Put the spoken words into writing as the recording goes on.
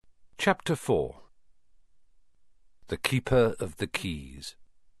Chapter 4. The Keeper of the Keys.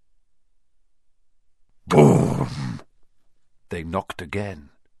 Boom! They knocked again.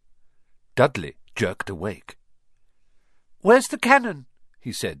 Dudley jerked awake. "Where's the cannon?"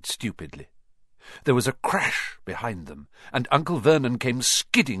 he said stupidly. There was a crash behind them, and Uncle Vernon came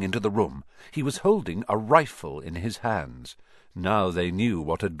skidding into the room. He was holding a rifle in his hands. Now they knew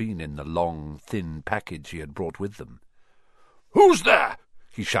what had been in the long, thin package he had brought with them. "Who's there?"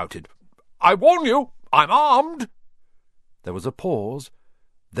 he shouted. "I warn you, I'm armed." There was a pause.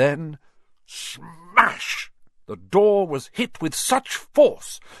 Then, smash! The door was hit with such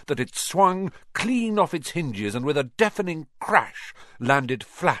force that it swung clean off its hinges and with a deafening crash landed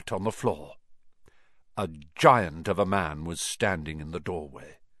flat on the floor. A giant of a man was standing in the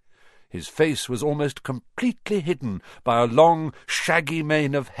doorway. His face was almost completely hidden by a long, shaggy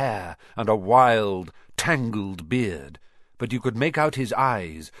mane of hair and a wild, tangled beard, but you could make out his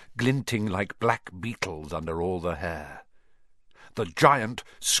eyes glinting like black beetles under all the hair. The giant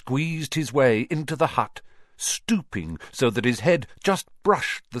squeezed his way into the hut, stooping so that his head just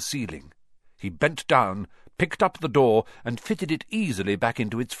brushed the ceiling. He bent down, picked up the door, and fitted it easily back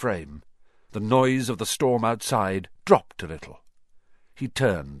into its frame. The noise of the storm outside dropped a little. He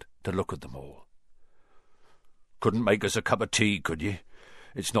turned to look at them all. "Couldn't make us a cup of tea, could ye?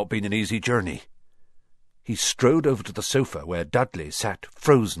 It's not been an easy journey." He strode over to the sofa where Dudley sat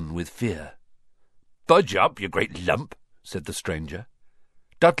frozen with fear. "Budge up, you great lump," said the stranger.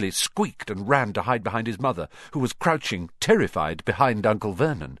 Dudley squeaked and ran to hide behind his mother, who was crouching, terrified, behind Uncle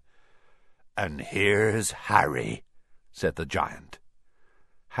Vernon. "And here's Harry," said the giant.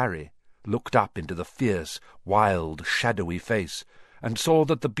 Harry looked up into the fierce, wild, shadowy face, and saw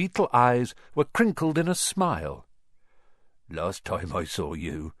that the beetle eyes were crinkled in a smile. "Last time I saw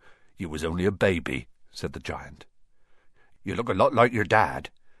you, you was only a baby," said the giant. "You look a lot like your dad,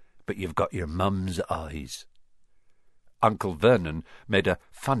 but you've got your mum's eyes." Uncle Vernon made a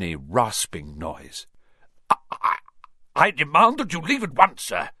funny, rasping noise. I demand that you leave at once,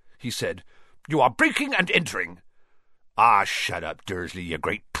 sir," he said. "You are breaking and entering." "Ah, shut up, Dursley, you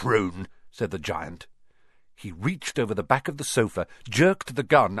great prune," said the giant. He reached over the back of the sofa, jerked the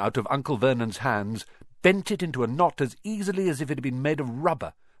gun out of Uncle Vernon's hands, bent it into a knot as easily as if it had been made of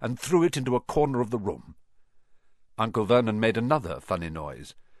rubber, and threw it into a corner of the room. Uncle Vernon made another funny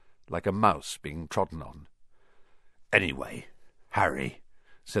noise, like a mouse being trodden on. "Anyway, Harry,"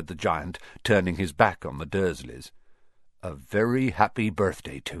 said the giant, turning his back on the Dursleys, "a very happy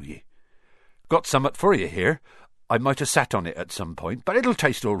birthday to ye. Got summat for you here. I might have sat on it at some point, but it'll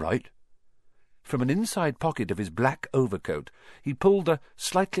taste all right." From an inside pocket of his black overcoat he pulled a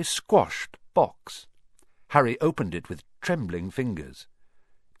slightly squashed box. Harry opened it with trembling fingers.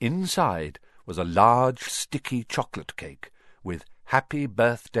 Inside was a large, sticky chocolate cake, with "Happy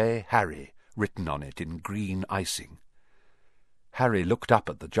Birthday, Harry" written on it in green icing. Harry looked up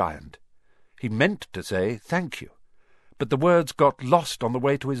at the giant. He meant to say "thank you," but the words got lost on the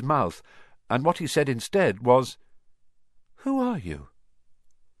way to his mouth, and what he said instead was, "Who are you?"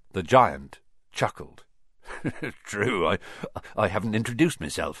 The giant chuckled. "True, I haven't introduced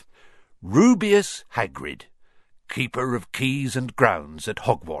myself. Rubeus Hagrid, Keeper of Keys and Grounds at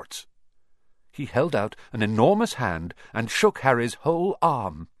Hogwarts." He held out an enormous hand and shook Harry's whole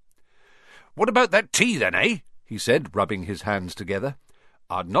arm. "What about that tea, then, eh?" he said, rubbing his hands together.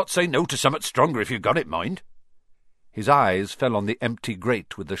 "I'd not say no to summat stronger if you've got it, mind." His eyes fell on the empty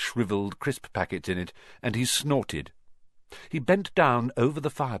grate with the shriveled crisp packets in it, and he snorted. He bent down over the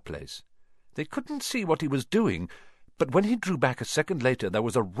fireplace. They couldn't see what he was doing, but when he drew back a second later there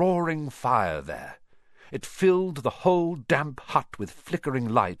was a roaring fire there. It filled the whole damp hut with flickering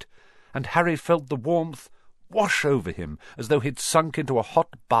light, and Harry felt the warmth wash over him as though he'd sunk into a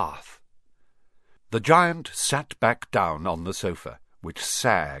hot bath. The giant sat back down on the sofa, which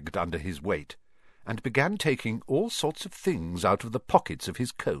sagged under his weight, and began taking all sorts of things out of the pockets of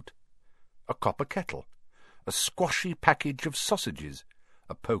his coat. A copper kettle, a squashy package of sausages,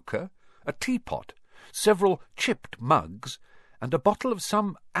 a poker, a teapot, several chipped mugs, and a bottle of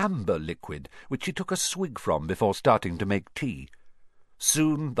some amber liquid which he took a swig from before starting to make tea.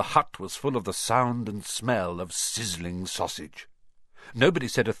 Soon the hut was full of the sound and smell of sizzling sausage. Nobody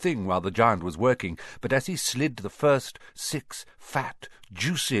said a thing while the giant was working, but as he slid the first 6 fat,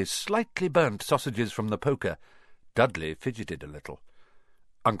 juicy, slightly burnt sausages from the poker, Dudley fidgeted a little.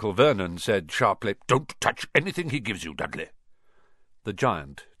 Uncle Vernon said sharply, "Don't touch anything he gives you, Dudley." The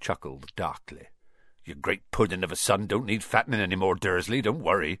giant chuckled darkly. "Your great pudding of a son don't need fattening any more, Dursley, don't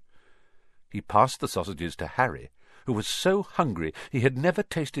worry." He passed the sausages to Harry, who was so hungry he had never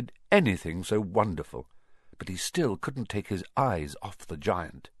tasted anything so wonderful, but he still couldn't take his eyes off the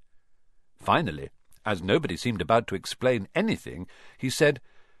giant. Finally, as nobody seemed about to explain anything, he said,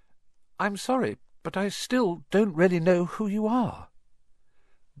 "I'm sorry, but I still don't really know who you are."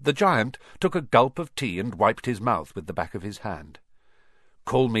 The giant took a gulp of tea and wiped his mouth with the back of his hand.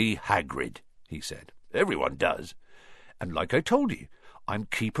 "Call me Hagrid," he said. "Everyone does. And like I told ye, I'm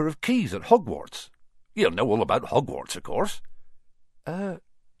Keeper of Keys at Hogwarts. You'll know all about Hogwarts, of course."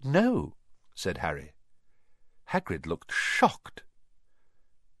 No," said Harry. Hagrid looked shocked.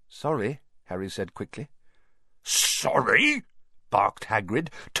 "Sorry," Harry said quickly. "Sorry?" barked Hagrid,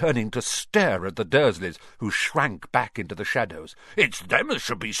 turning to stare at the Dursleys, who shrank back into the shadows. "It's them as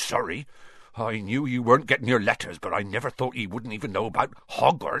should be sorry. I knew you weren't getting your letters, but I never thought ye wouldn't even know about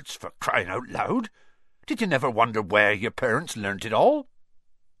Hogwarts, for crying out loud. Did you never wonder where your parents learnt it all?"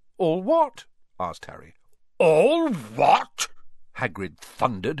 "All what?" asked Harry. "All what?" Hagrid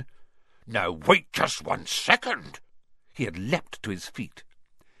thundered. "Now wait just 1 second." He had leapt to his feet.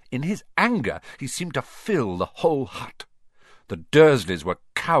 In his anger he seemed to fill the whole hut. The Dursleys were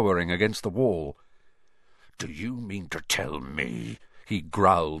cowering against the wall. "Do you mean to tell me," he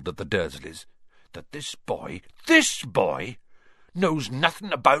growled at the Dursleys, "that this boy, knows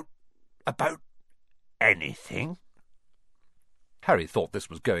nothing about anything?" Harry thought this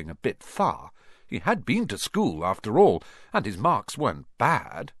was going a bit far. He had been to school, after all, and his marks weren't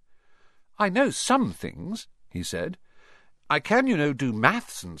bad. "I know some things," he said. "I can, do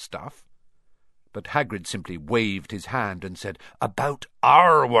maths and stuff." But Hagrid simply waved his hand and said, "About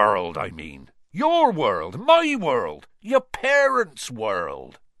our world, I mean. Your world, my world, your parents'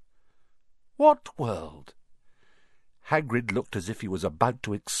 world." "What world?" Hagrid looked as if he was about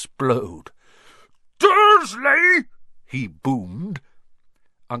to explode. "Dursley!" he boomed.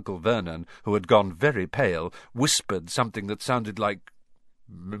 Uncle Vernon, who had gone very pale, whispered something that sounded like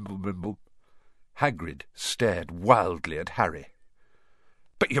 "Mimble, mimble." Hagrid stared wildly at Harry.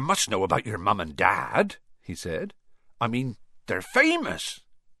 "But you must know about your mum and dad," he said. "I mean, they're famous.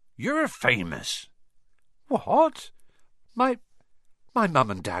 You're famous." "What? My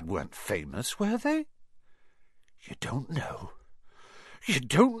mum and dad weren't famous, were they?" "You don't know. You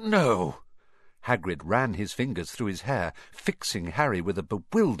don't know." Hagrid ran his fingers through his hair, fixing Harry with a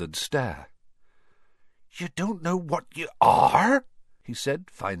bewildered stare. "You don't know what you are?" he said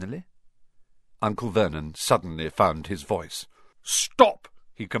finally. Uncle Vernon suddenly found his voice. "Stop!"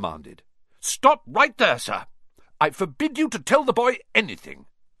 he commanded. "Stop right there, sir! I forbid you to tell the boy anything."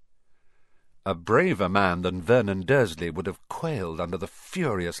 A braver man than Vernon Dursley would have quailed under the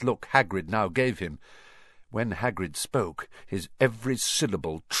furious look Hagrid now gave him. When Hagrid spoke, his every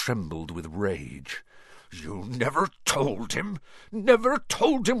syllable trembled with rage. "You never told him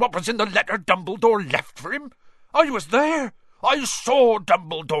what was in the letter Dumbledore left for him? I was there. I saw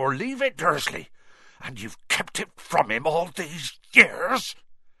Dumbledore leave it, Dursley. And you've kept it from him all these years."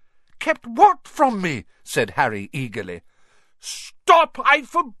 "Kept what from me?" said Harry eagerly. "Stop! I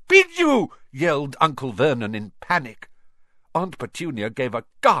forbid you!" yelled Uncle Vernon in panic. Aunt Petunia gave a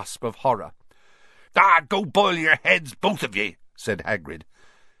gasp of horror. "Go boil your heads, both of ye," said Hagrid.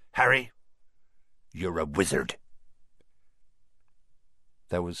 "Harry, you're a wizard."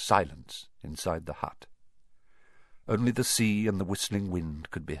 There was silence inside the hut. Only the sea and the whistling wind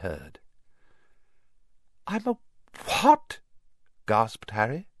could be heard. "I'm a what?" gasped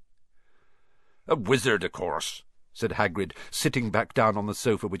Harry. "A wizard, of course," said Hagrid, sitting back down on the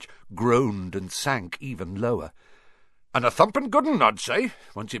sofa, which groaned and sank even lower. "And a thumping good un, I'd say,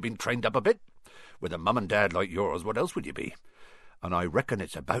 once you've been trained up a bit. With a mum and dad like yours, what else would you be? And I reckon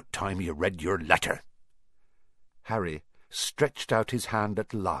it's about time you read your letter." Harry stretched out his hand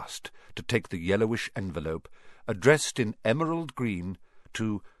at last to take the yellowish envelope, addressed in emerald green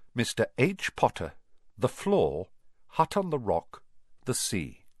to Mr. H. Potter, The Floor, Hut on the Rock, The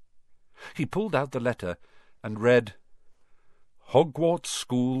Sea. He pulled out the letter and read, "Hogwarts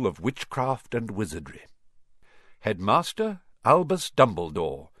School of Witchcraft and Wizardry. Headmaster Albus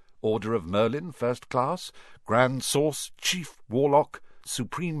Dumbledore, Order of Merlin, First Class, Grand Source, Chief Warlock,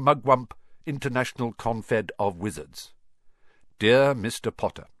 Supreme Mugwump, International Confed of Wizards. Dear Mr.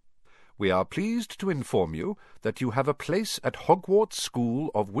 Potter, we are pleased to inform you that you have a place at Hogwarts School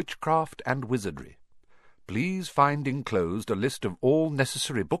of Witchcraft and Wizardry. Please find enclosed a list of all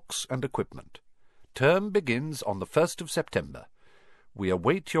necessary books and equipment. Term begins on the 1st of September. We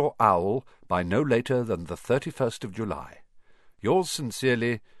await your owl by no later than the 31st of July. Yours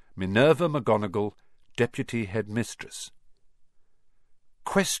sincerely, Minerva McGonagall, Deputy Headmistress."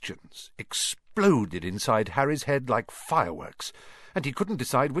 Questions exploded inside Harry's head like fireworks, and he couldn't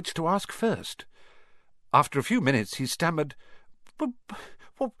decide which to ask first. After a few minutes he stammered,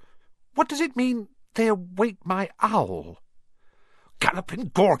 "What does it mean, they await my owl?" Galloping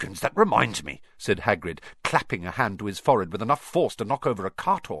gorgons, that reminds me, said Hagrid, clapping a hand to his forehead with enough force to knock over a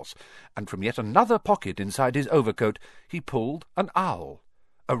cart-horse, and from yet another pocket inside his overcoat he pulled an owl.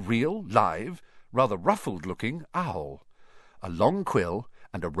 A real, live, rather ruffled-looking owl. A long quill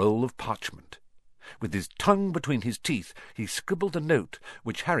and a roll of parchment. With his tongue between his teeth he scribbled a note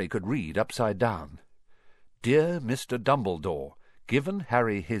which Harry could read upside down. Dear Mr. Dumbledore, given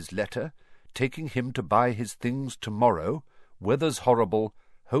Harry his letter, taking him to buy his things tomorrow. Weather's horrible.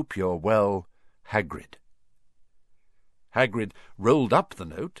 Hope you're well. Hagrid. Hagrid rolled up the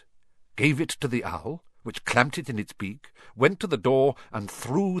note, gave it to the owl, which clamped it in its beak, went to the door and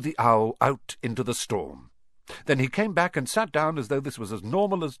threw the owl out into the storm. Then he came back and sat down as though this was as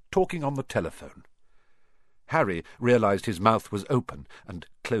normal as talking on the telephone. Harry realized his mouth was open and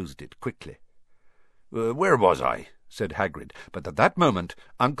closed it quickly. Where was I? Said Hagrid, but at that moment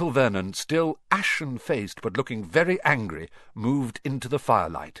Uncle Vernon, still ashen-faced but looking very angry, moved into the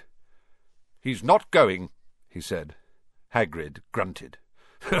firelight. "He's not going," he said. Hagrid grunted.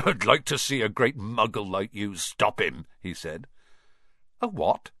 "I'd like to see a great muggle like you stop him," he said. "A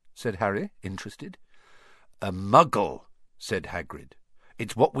what?" said Harry, interested. "A muggle," said Hagrid.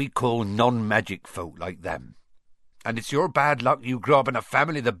 "It's what we call non-magic folk like them. And it's your bad luck you grew up in a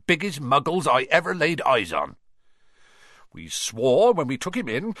family the biggest muggles I ever laid eyes on." "We swore when we took him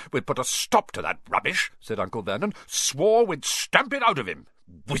in we'd put a stop to that rubbish," said Uncle Vernon. "Swore we'd stamp it out of him.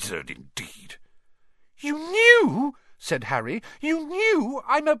 Wizard, indeed." "You knew?" said Harry. "You knew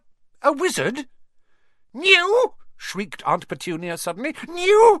I'm a wizard?" "Knew?" shrieked Aunt Petunia suddenly.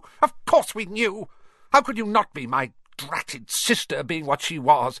 "Knew? Of course we knew. How could you not be, my dratted sister being what she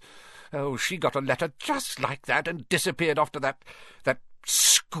was? Oh, she got a letter just like that and disappeared after that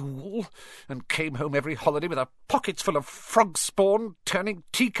school, and came home every holiday with her pockets full of frog spawn, turning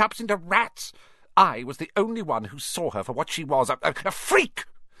teacups into rats. I was the only one who saw her for what she was, a freak.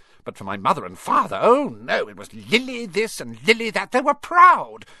 But for my mother and father, oh no, it was Lily this and Lily that. They were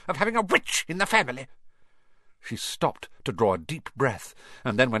proud of having a witch in the family." She stopped to draw a deep breath,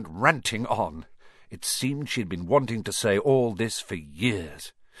 and then went ranting on. It seemed she had been wanting to say all this for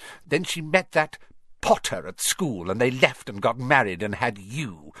years. "Then she met that Potter at school, and they left and got married and had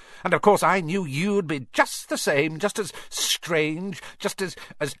you. And of course I knew you'd be just the same, just as strange, just as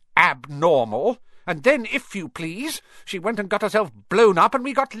abnormal. And then, if you please, she went and got herself blown up, and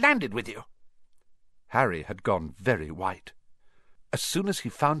we got landed with you." Harry had gone very white. As soon as he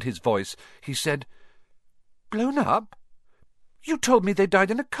found his voice, he said, "Blown up? You told me they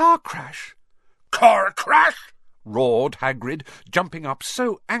died in a car crash." "Car crash?" roared Hagrid, jumping up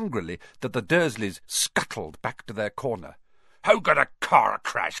so angrily that the Dursleys scuttled back to their corner. "How could a car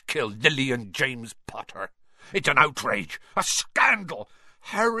crash kill Lily and James Potter? It's an outrage, a scandal.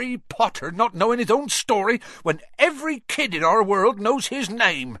 Harry Potter not knowing his own story when every kid in our world knows his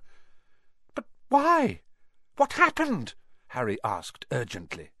name." "But why? What happened?" Harry asked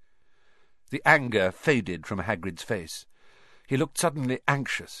urgently. The anger faded from Hagrid's face. He looked suddenly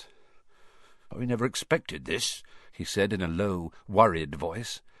anxious. "I never expected this," he said in a low, worried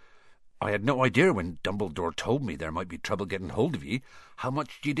voice. "I had no idea when Dumbledore told me there might be trouble getting hold of ye, how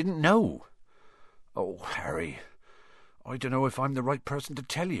much ye didn't know. Oh, Harry, I don't know if I'm the right person to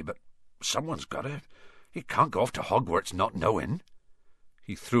tell you, but someone's got to. You can't go off to Hogwarts not knowing."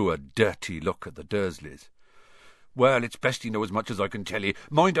 He threw a dirty look at the Dursleys. "Well, it's best you know as much as I can tell you.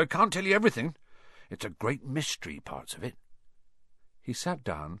 Mind, I can't tell you everything. It's a great mystery, parts of it." He sat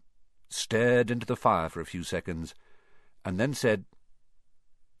down, stared into the fire for a few seconds, and then said,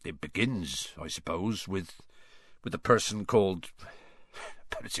 "It begins, I suppose, with a person called...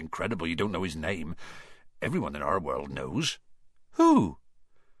 But it's incredible you don't know his name. Everyone in our world knows." "Who?"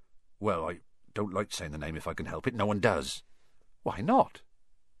 "Well, I don't like saying the name if I can help it. No one does." "Why not?"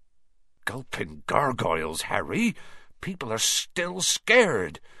 "Gulping gargoyles, Harry. People are still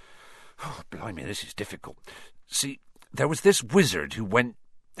scared. Oh, blimey, this is difficult. See, there was this wizard who went...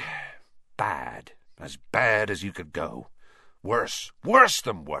 bad as you could go. Worse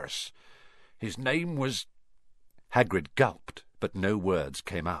than worse. His name was—" Hagrid gulped, but no words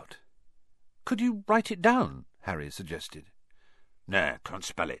came out. "Could you write it down?" Harry suggested. "Nah, can't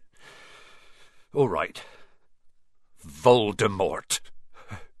spell it." "All right. Voldemort."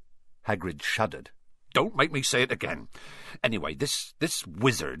 Hagrid shuddered. "Don't make me say it again. Anyway, this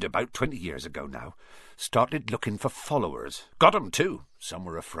wizard, about 20 years ago now, started looking for followers. Got 'em too. Some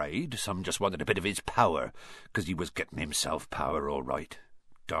were afraid, some just wanted a bit of his power, 'cause he was getting himself power all right.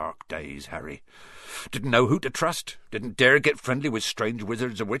 Dark days, Harry. Didn't know who to trust, didn't dare get friendly with strange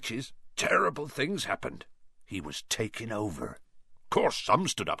wizards or witches. Terrible things happened. He was taking over. Course some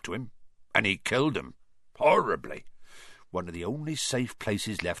stood up to him, and he killed 'em. Horribly. One of the only safe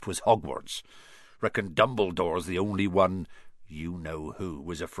places left was Hogwarts. Reckon Dumbledore's the only one you-know-who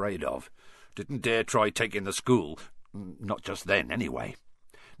was afraid of. Didn't dare try taking the school. Not just then, anyway.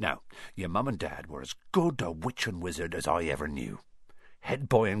 Now, your mum and dad were as good a witch and wizard as I ever knew. Head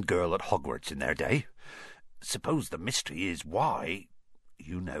boy and girl at Hogwarts in their day. Suppose the mystery is why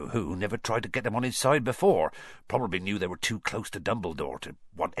you-know-who never tried to get them on his side before. Probably knew they were too close to Dumbledore to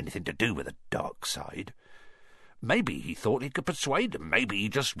want anything to do with the dark side. Maybe he thought he could persuade them. Maybe he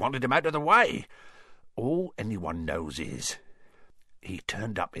just wanted him out of the way. All anyone knows is he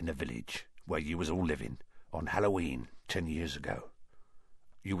turned up in the village where you was all living on Halloween 10 years ago.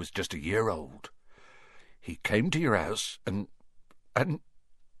 You was just a year old. He came to your house and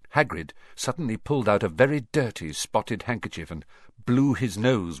Hagrid suddenly pulled out a very dirty spotted handkerchief and blew his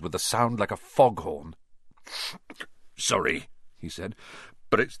nose with a sound like a foghorn. "Sorry," he said,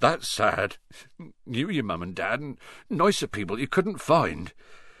 "but it's that sad. Knew your mum and dad, and nicer people you couldn't find.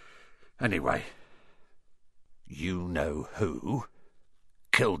 Anyway, you-know-who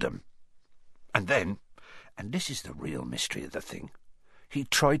killed him. And then, and this is the real mystery of the thing, he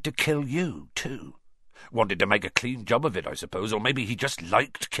tried to kill you, too. Wanted to make a clean job of it, I suppose, or maybe he just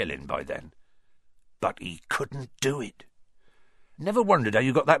liked killing by then. But he couldn't do it. Never wondered how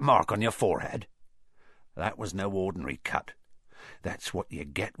you got that mark on your forehead? That was no ordinary cut. That's what you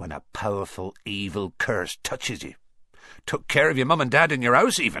get when a powerful, evil curse touches you. Took care of your mum and dad in your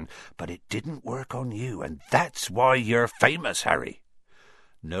house, even, but it didn't work on you, and that's why you're famous, Harry.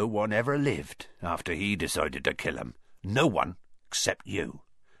 No one ever lived after he decided to kill him. No one except you.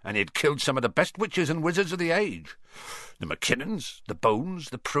 And he'd killed some of the best witches and wizards of the age. The McKinnons, the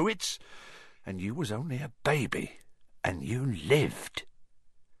Bones, the Pruitts. And you was only a baby. And you lived."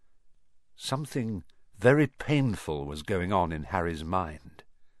 Something very painful was going on in Harry's mind.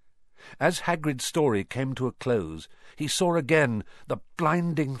 As Hagrid's story came to a close, he saw again the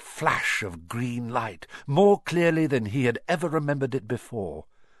blinding flash of green light, more clearly than he had ever remembered it before.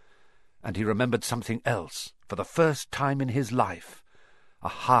 And he remembered something else, for the first time in his life. A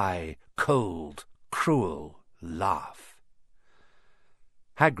high, cold, cruel laugh.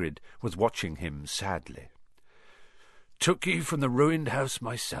 Hagrid was watching him sadly. "Took ye from the ruined house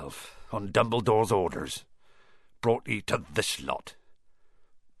myself, on Dumbledore's orders. Brought ye to this lot."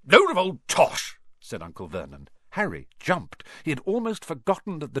 "Load of old tosh," said Uncle Vernon. Harry jumped. He had almost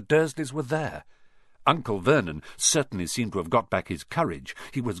forgotten that the Dursleys were there. Uncle Vernon certainly seemed to have got back his courage.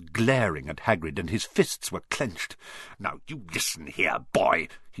 He was glaring at Hagrid, and his fists were clenched. "Now, you listen here, boy,"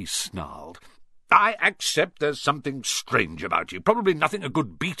 he snarled. "I accept there's something strange about you. Probably nothing a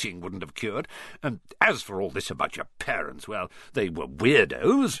good beating wouldn't have cured. And as for all this about your parents, well, they were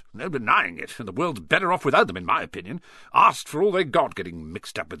weirdos. No denying it, and the world's better off without them, in my opinion. Asked for all they got, getting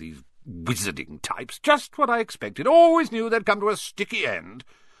mixed up with these wizarding types. Just what I expected. Always knew they'd come to a sticky end."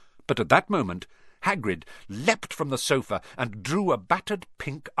 But at that moment, Hagrid leapt from the sofa and drew a battered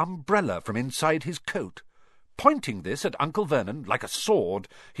pink umbrella from inside his coat. Pointing this at Uncle Vernon like a sword,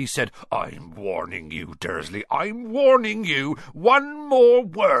 he said, "I'm warning you, Dursley, I'm warning you. One more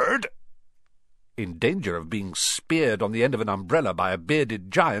word." In danger of being speared on the end of an umbrella by a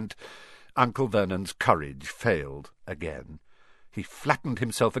bearded giant, Uncle Vernon's courage failed again. He flattened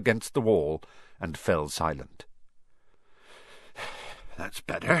himself against the wall and fell silent. "That's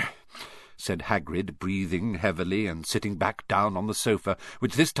better," said Hagrid, breathing heavily and sitting back down on the sofa,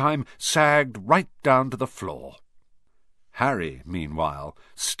 which this time sagged right down to the floor. Harry, meanwhile,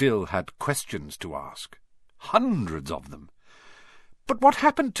 still had questions to ask. Hundreds of them. "But what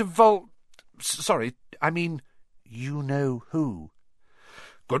happened to you-know-who?"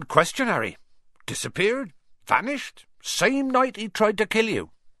 "Good question, Harry. Disappeared, vanished, same night he tried to kill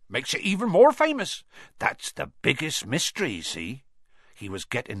you. Makes you even more famous. That's the biggest mystery, see? He was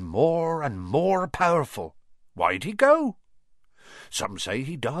getting more and more powerful. Why'd he go? Some say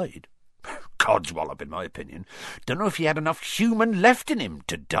he died. Codswallop, in my opinion. Dunno if he had enough human left in him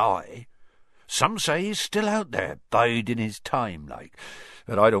to die. Some say he's still out there, biding his time, like.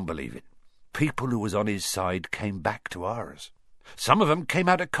 But I don't believe it. People who was on his side came back to ours. Some of 'em came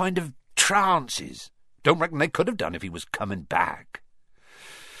out of kind of trances. Don't reckon they could have done if he was coming back.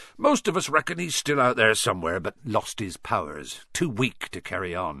 Most of us reckon he's still out there somewhere, but lost his powers, too weak to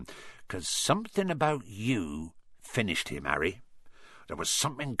carry on, 'cause something about you finished him, Harry. There was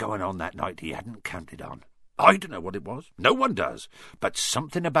something going on that night he hadn't counted on. I don't know what it was. No one does. But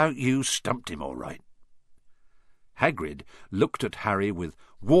something about you stumped him all right." Hagrid looked at Harry with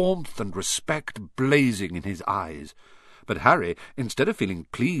warmth and respect blazing in his eyes, but Harry, instead of feeling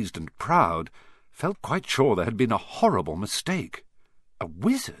pleased and proud, felt quite sure there had been a horrible mistake. A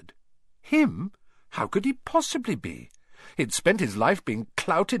wizard? Him? How could he possibly be? He'd spent his life being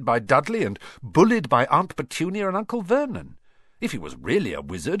clouted by Dudley and bullied by Aunt Petunia and Uncle Vernon. If he was really a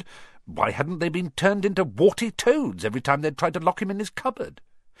wizard, why hadn't they been turned into warty toads every time they'd tried to lock him in his cupboard?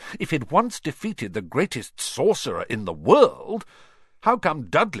 If he'd once defeated the greatest sorcerer in the world, how come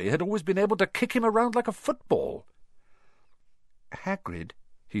Dudley had always been able to kick him around like a football? "Hagrid,"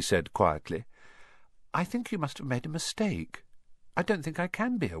 he said quietly, "I think you must have made a mistake. I don't think I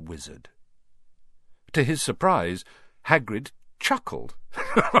can be a wizard." To his surprise, Hagrid chuckled.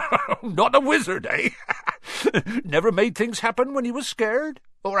 "Not a wizard, eh? Never made things happen when he was scared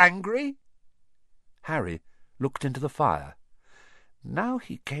or angry?" Harry looked into the fire. Now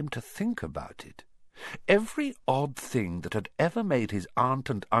he came to think about it. Every odd thing that had ever made his aunt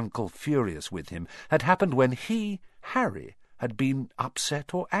and uncle furious with him had happened when he, Harry, had been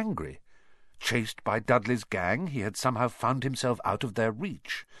upset or angry. Chased by Dudley's gang, he had somehow found himself out of their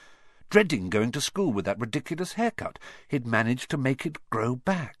reach. Dreading going to school with that ridiculous haircut, he'd managed to make it grow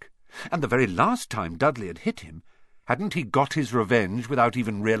back. And the very last time Dudley had hit him, hadn't he got his revenge without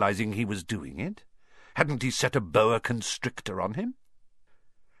even realizing he was doing it? Hadn't he set a boa constrictor on him?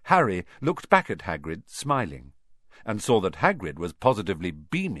 Harry looked back at Hagrid, smiling, and saw that Hagrid was positively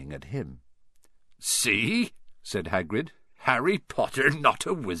beaming at him. "See," said Hagrid, "Harry Potter not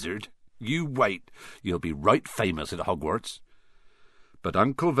a wizard. You wait, you'll be right famous at Hogwarts." But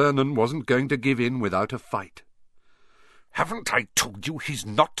Uncle Vernon wasn't going to give in without a fight. "Haven't I told you he's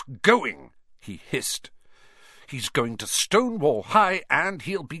not going?" he hissed. "He's going to Stonewall High, and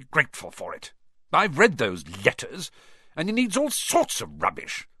he'll be grateful for it. I've read those letters, and he needs all sorts of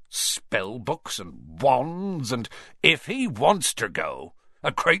rubbish. Spell books and wands, and if he wants to go,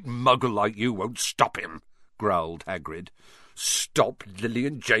 a great muggle like you won't stop him," growled Hagrid. "Stop Lily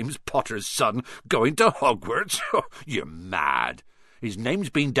and James Potter's son going to Hogwarts? You're mad. His name's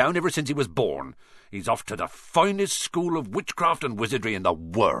been down ever since he was born. He's off to the finest school of witchcraft and wizardry in the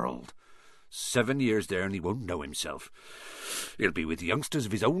world. 7 years there and he won't know himself. He'll be with youngsters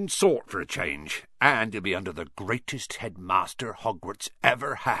of his own sort for a change, and he'll be under the greatest headmaster Hogwarts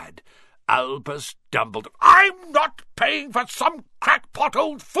ever had, Albus Dumbledore." "I'm not paying for some crackpot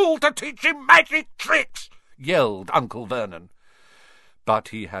old fool to teach him magic tricks!" yelled Uncle Vernon. But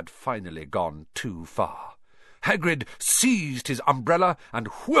he had finally gone too far. Hagrid seized his umbrella and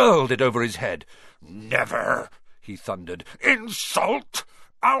whirled it over his head. "Never!" he thundered. "Insult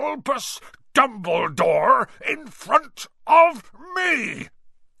Albus Dumbledore in front of me!"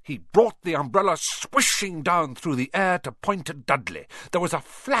 He brought the umbrella swishing down through the air to point at Dudley. There was a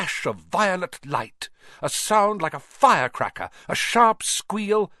flash of violet light, a sound like a firecracker, a sharp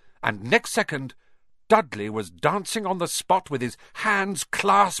squeal, and next second Dudley was dancing on the spot with his hands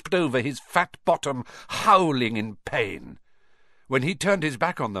clasped over his fat bottom, howling in pain. When he turned his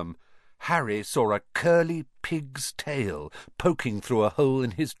back on them, Harry saw a curly pig's tail poking through a hole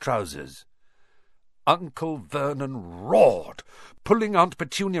in his trousers. Uncle Vernon roared. Pulling Aunt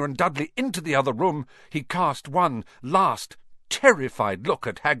Petunia and Dudley into the other room, he cast one last terrified look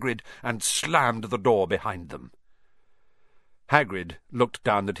at Hagrid and slammed the door behind them. Hagrid looked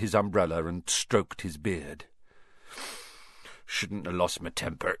down at his umbrella and stroked his beard. "Shouldn't have lost my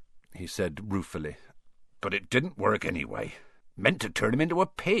temper," he said ruefully. "But it didn't work anyway. Meant to turn him into a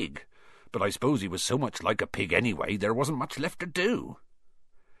pig, but I suppose he was so much like a pig anyway there wasn't much left to do."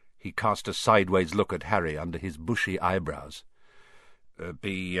 He cast a sideways look at Harry under his bushy eyebrows.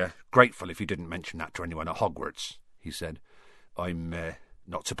 Be grateful if you didn't mention that to anyone at Hogwarts," he said. "I'm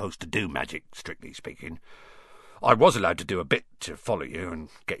not supposed to do magic, strictly speaking. I was allowed to do a bit to follow you and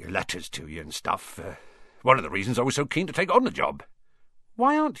get your letters to you and stuff. One of the reasons I was so keen to take on the job."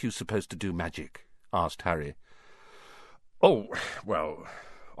 "Why aren't you supposed to do magic?" asked Harry. "Oh, well,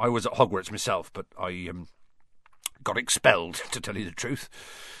 I was at Hogwarts myself, but I got expelled, to tell you the truth.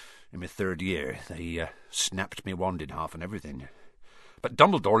 In my 3rd year, they snapped me wand in half and everything. But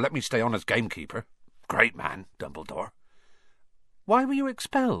Dumbledore let me stay on as gamekeeper. Great man, Dumbledore." "Why were you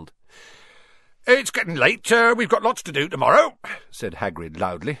expelled?" "It's getting late. We've got lots to do tomorrow," said Hagrid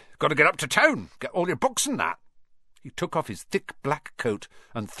loudly. "Got to get up to town, get all your books and that." He took off his thick black coat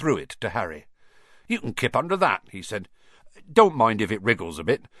and threw it to Harry. "You can kip under that," he said. "Don't mind if it wriggles a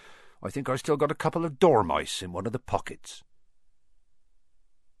bit. I think I still got a couple of dormice in one of the pockets."